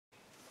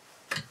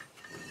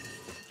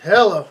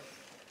Hello.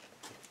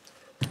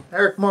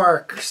 Eric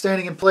Marc,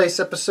 Standing in Place,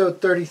 episode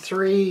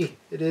 33.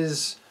 It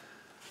is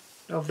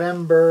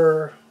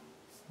November,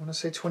 I want to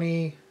say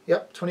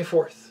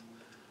 24th.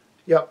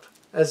 Yep,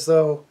 as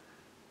though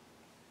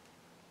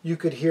you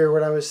could hear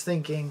what I was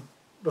thinking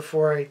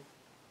before I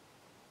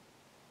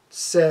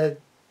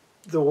said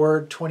the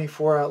word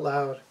 24 out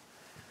loud.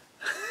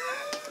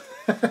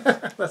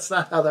 That's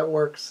not how that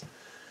works.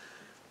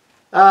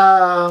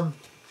 Yeah,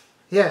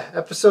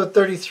 episode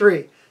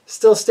 33.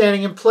 Still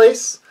standing in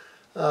place.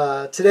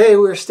 Today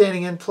we're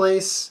standing in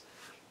place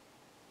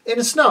in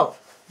the snow,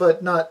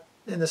 but not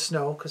in the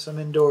snow because I'm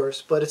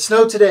indoors. But it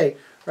snowed today,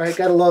 right?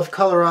 Gotta love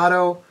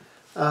Colorado.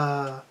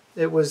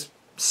 It was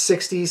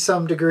 60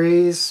 some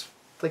degrees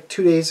like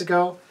 2 days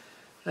ago,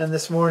 and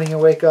this morning I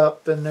wake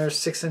up and there's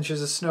 6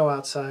 inches of snow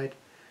outside.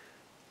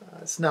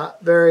 It's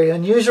not very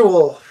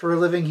unusual for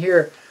living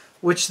here,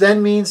 which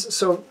then means,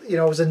 so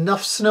it was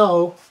enough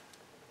snow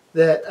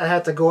that I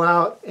had to go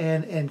out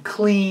and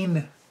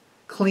clean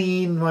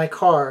my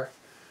car,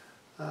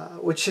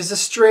 which is a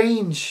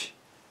strange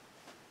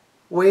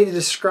way to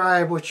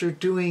describe what you're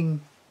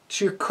doing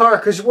to your car.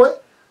 Because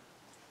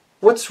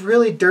what's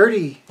really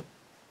dirty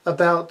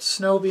about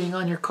snow being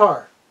on your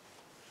car?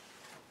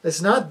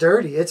 It's not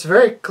dirty. It's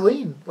very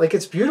clean. Like,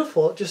 it's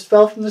beautiful. It just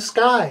fell from the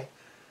sky.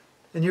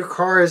 And your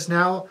car is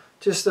now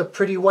just a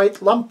pretty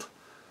white lump.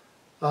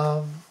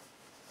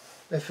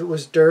 If it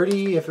was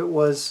dirty, if it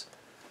was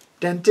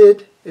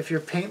dented, if your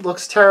paint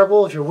looks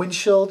terrible, if your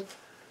windshield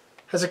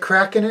has a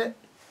crack in it,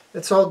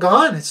 it's all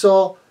gone. It's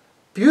all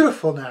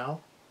beautiful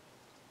now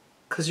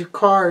because your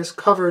car is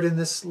covered in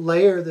this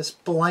layer, this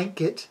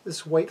blanket,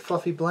 this white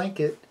fluffy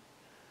blanket.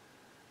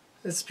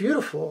 It's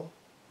beautiful,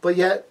 but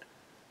yet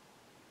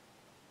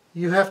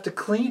you have to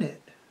clean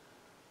it.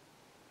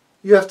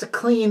 You have to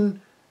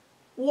clean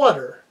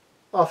water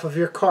off of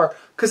your car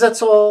because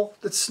that's all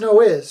that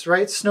snow is,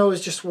 right? Snow is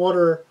just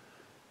water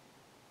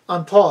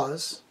on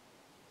pause.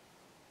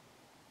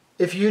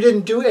 If you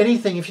didn't do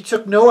anything, if you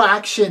took no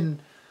action,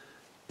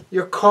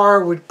 your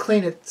car would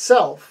clean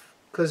itself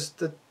because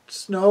the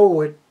snow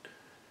would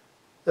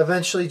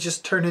eventually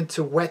just turn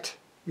into wet.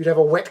 You'd have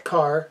a wet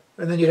car,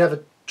 and then you'd have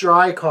a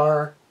dry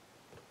car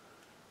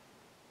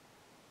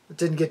that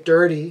didn't get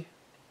dirty.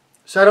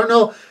 So I don't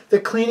know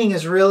that cleaning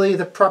is really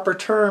the proper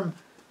term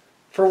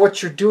for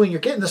what you're doing.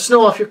 You're getting the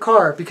snow off your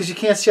car because you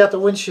can't see out the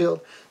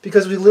windshield,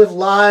 because we live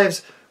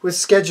lives with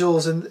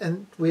schedules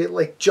and we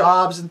like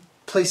jobs and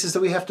places that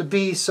we have to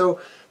be, so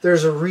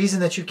there's a reason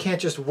that you can't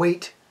just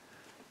wait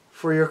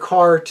for your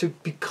car to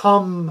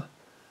become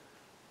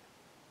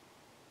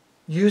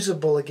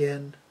usable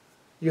again.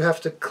 You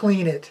have to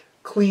clean it,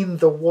 clean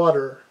the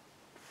water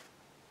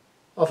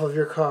off of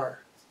your car.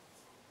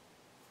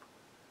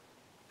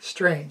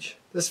 Strange.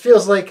 This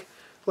feels like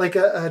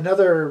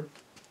another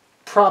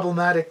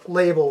problematic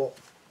label,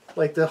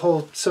 like the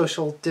whole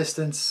social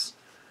distance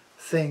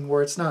thing,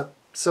 where it's not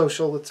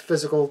social, it's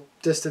physical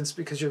distance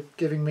because you're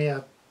giving me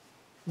a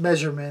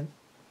measurement.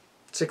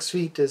 6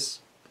 feet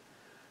that's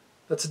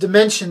a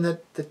dimension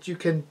that you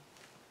can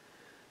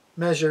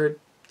measure.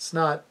 It's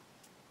not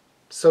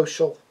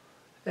social.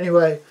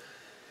 Anyway,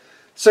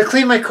 so I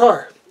cleaned my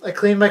car. I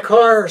cleaned my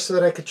car so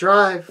that I could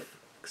drive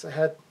because I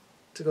had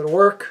to go to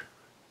work.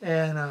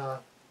 And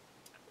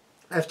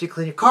after you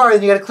clean your car,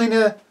 then you got to clean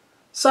the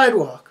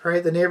sidewalk,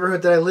 right? The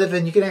neighborhood that I live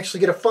in, you can actually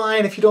get a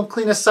fine if you don't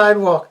clean a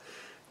sidewalk,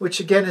 which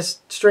again is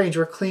strange.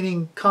 We're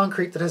cleaning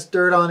concrete that has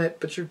dirt on it,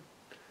 but you're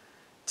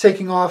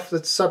taking off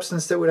the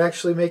substance that would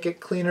actually make it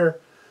cleaner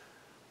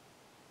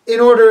in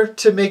order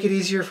to make it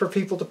easier for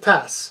people to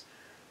pass.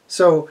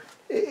 So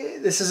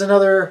this is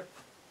another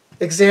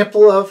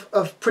example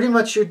of pretty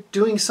much you're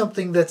doing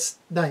something that's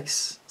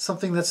nice,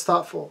 something that's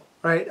thoughtful,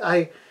 right?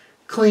 I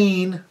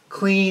clean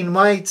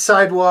my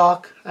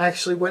sidewalk. I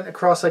actually went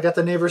across, I got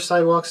the neighbor's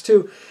sidewalks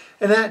too,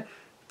 and that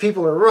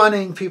people are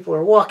running, people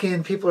are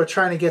walking, people are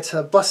trying to get to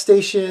a bus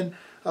station,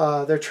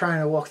 they're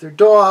trying to walk their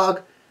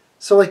dog.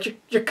 So like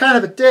you're kind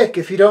of a dick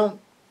if you don't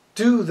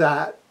do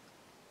that,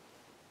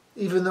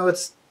 even though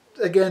it's,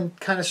 again,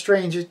 kind of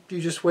strange. You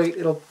just wait,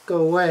 it'll go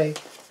away.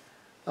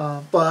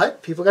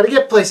 But people got to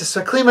get places.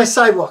 So I clean my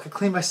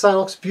sidewalk. My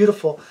sidewalk's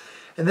beautiful.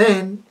 And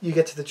then you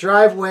get to the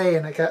driveway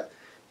and I got,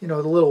 the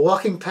little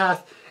walking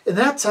path. And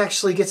that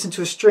actually gets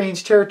into a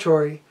strange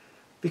territory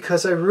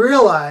because I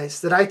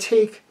realize that I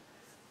take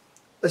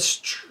a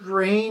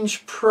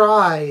strange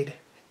pride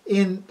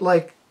in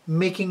like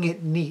making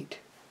it neat.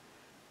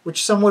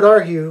 Which some would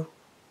argue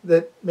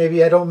that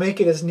maybe I don't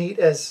make it as neat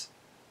as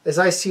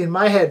I see in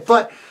my head.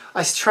 But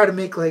I try to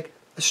make like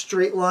a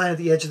straight line at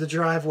the edge of the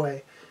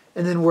driveway.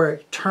 And then where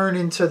I turn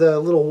into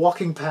the little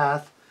walking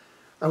path,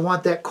 I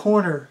want that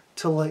corner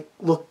to like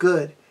look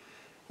good.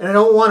 And I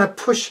don't want to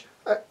push,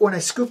 when I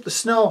scoop the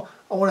snow,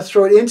 I want to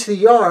throw it into the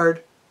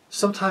yard.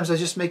 Sometimes I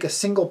just make a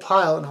single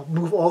pile and I'll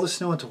move all the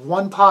snow into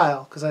one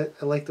pile because I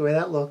like the way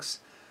that looks.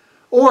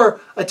 Or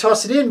I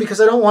toss it in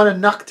because I don't want to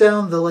knock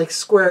down the like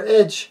square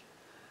edge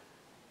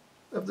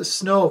of the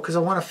snow because I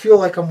want to feel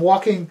like I'm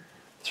walking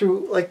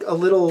through like a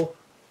little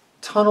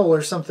tunnel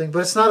or something, but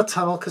it's not a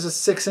tunnel because it's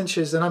 6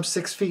 inches and I'm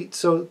 6 feet,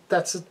 so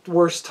that's the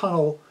worst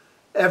tunnel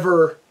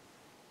ever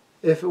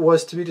if it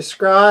was to be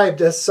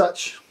described as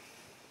such.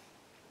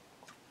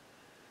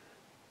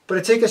 But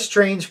I take a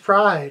strange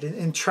pride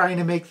in trying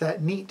to make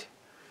that neat.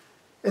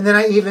 And then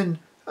I even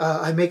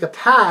I make a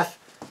path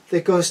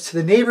that goes to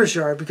the neighbor's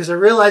yard because I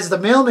realize the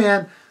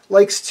mailman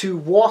likes to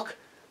walk,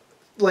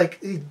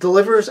 like he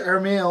delivers our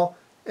mail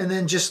and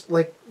then just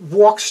like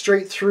walks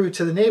straight through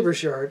to the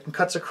neighbor's yard and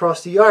cuts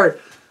across the yard.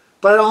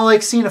 But I don't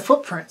like seeing the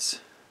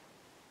footprints.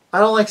 I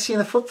don't like seeing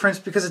the footprints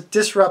because it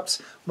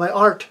disrupts my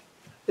art.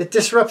 It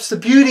disrupts the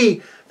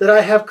beauty that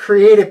I have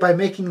created by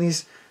making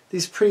these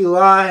pretty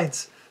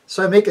lines.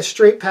 So I make a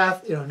straight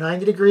path,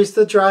 90 degrees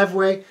to the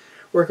driveway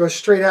where it goes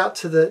straight out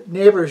to the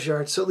neighbor's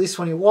yard. So at least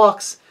when he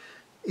walks,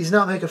 he's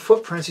not making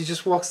footprints. He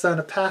just walks down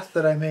a path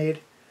that I made.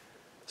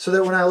 So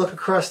that when I look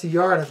across the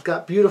yard, I've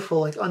got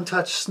beautiful, like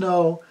untouched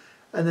snow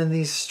and then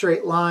these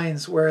straight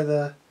lines where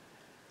the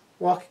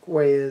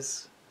walkway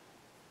is.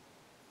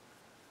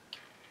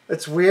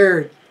 It's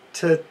weird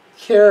to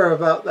care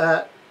about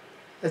that.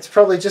 It's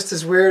probably just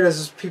as weird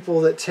as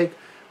people that take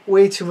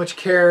way too much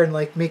care in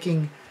like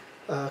making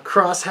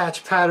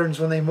crosshatch patterns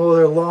when they mow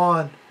their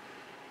lawn.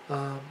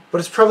 But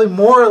it's probably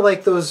more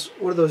like those,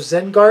 what are those,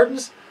 Zen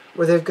gardens?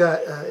 Where they've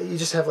got, you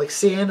just have like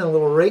sand and a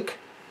little rake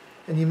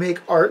and you make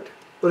art,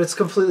 but it's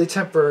completely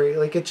temporary.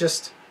 Like you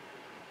just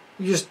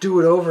do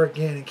it over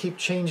again and keep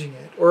changing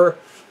it. Or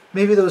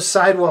maybe those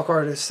sidewalk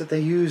artists that they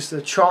use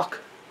the chalk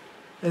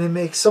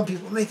and some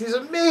people make these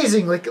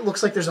amazing, like it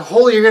looks like there's a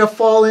hole you're going to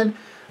fall in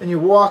and you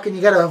walk and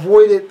you got to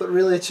avoid it, but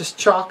really it's just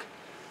chalk.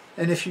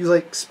 And if you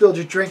like spilled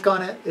your drink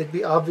on it, it'd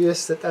be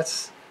obvious that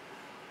that's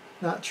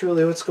not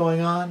truly what's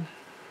going on.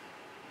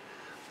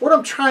 What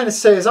I'm trying to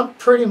say is I'm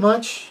pretty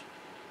much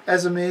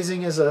as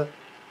amazing as a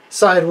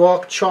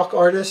sidewalk chalk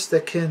artist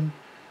that can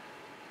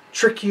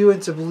trick you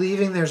into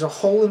believing there's a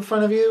hole in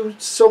front of you,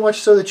 so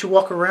much so that you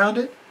walk around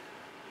it.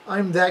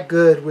 I'm that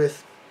good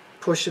with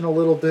pushing a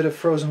little bit of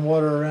frozen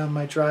water around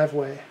my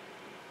driveway.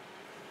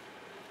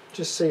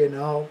 Just so you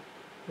know.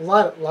 A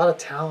lot of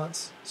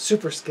talents.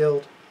 Super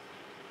skilled.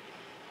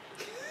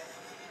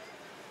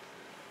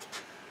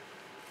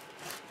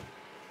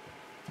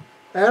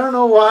 I don't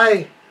know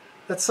why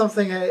that's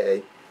something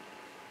I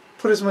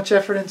put as much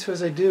effort into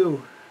as I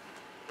do.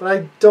 But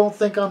I don't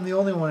think I'm the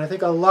only one. I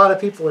think a lot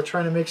of people are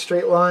trying to make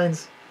straight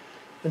lines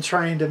and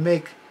trying to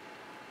make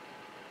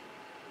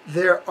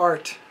their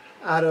art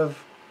out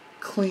of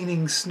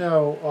cleaning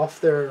snow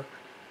off their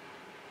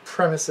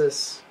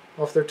premises,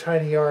 off their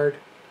tiny yard.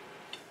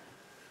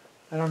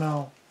 I don't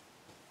know.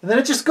 And then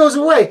it just goes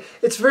away.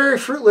 It's very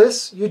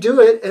fruitless. You do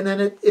it, and then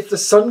if the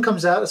sun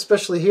comes out,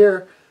 especially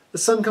here, the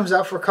sun comes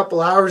out for a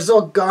couple hours, it's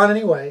all gone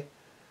anyway.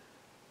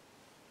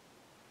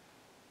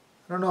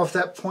 I don't know if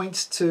that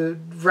points to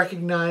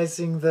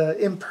recognizing the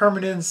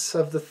impermanence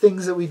of the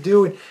things that we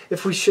do and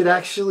if we should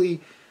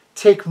actually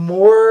take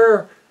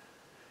more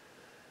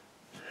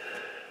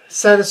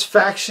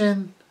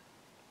satisfaction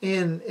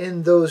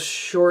in those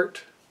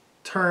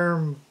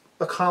short-term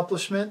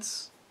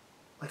accomplishments.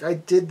 Like I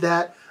did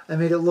that, I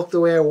made it look the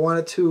way I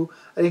wanted to,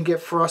 I didn't get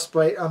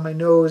frostbite on my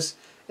nose,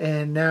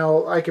 and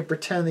now I can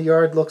pretend the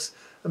yard looks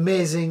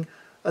amazing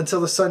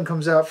until the sun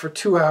comes out for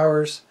 2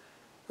 hours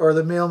or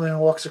the mailman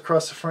walks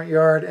across the front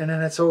yard and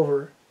then it's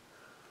over.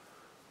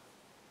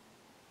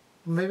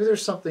 Maybe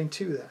there's something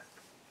to that.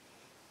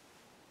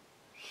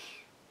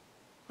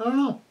 I don't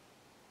know.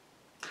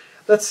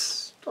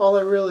 That's all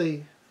I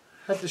really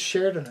had to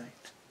share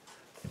tonight.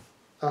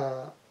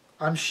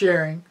 I'm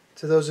sharing,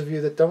 to those of you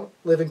that don't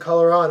live in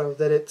Colorado,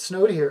 that it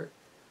snowed here.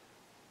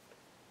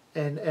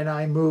 And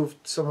I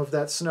moved some of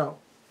that snow.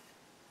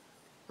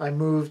 I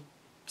moved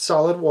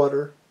solid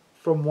water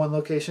from one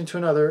location to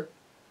another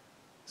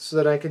so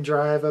that I can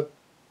drive a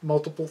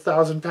multiple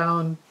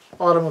thousand-pound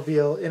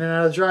automobile in and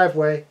out of the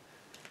driveway,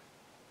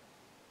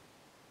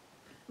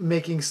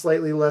 making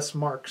slightly less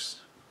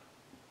marks.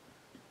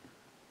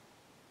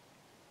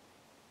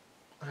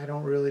 I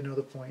don't really know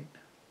the point.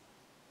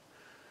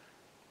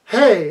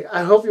 Hey,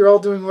 I hope you're all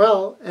doing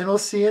well, and we'll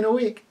see you in a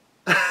week.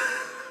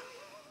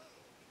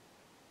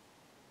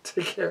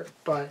 Take care.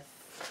 Bye.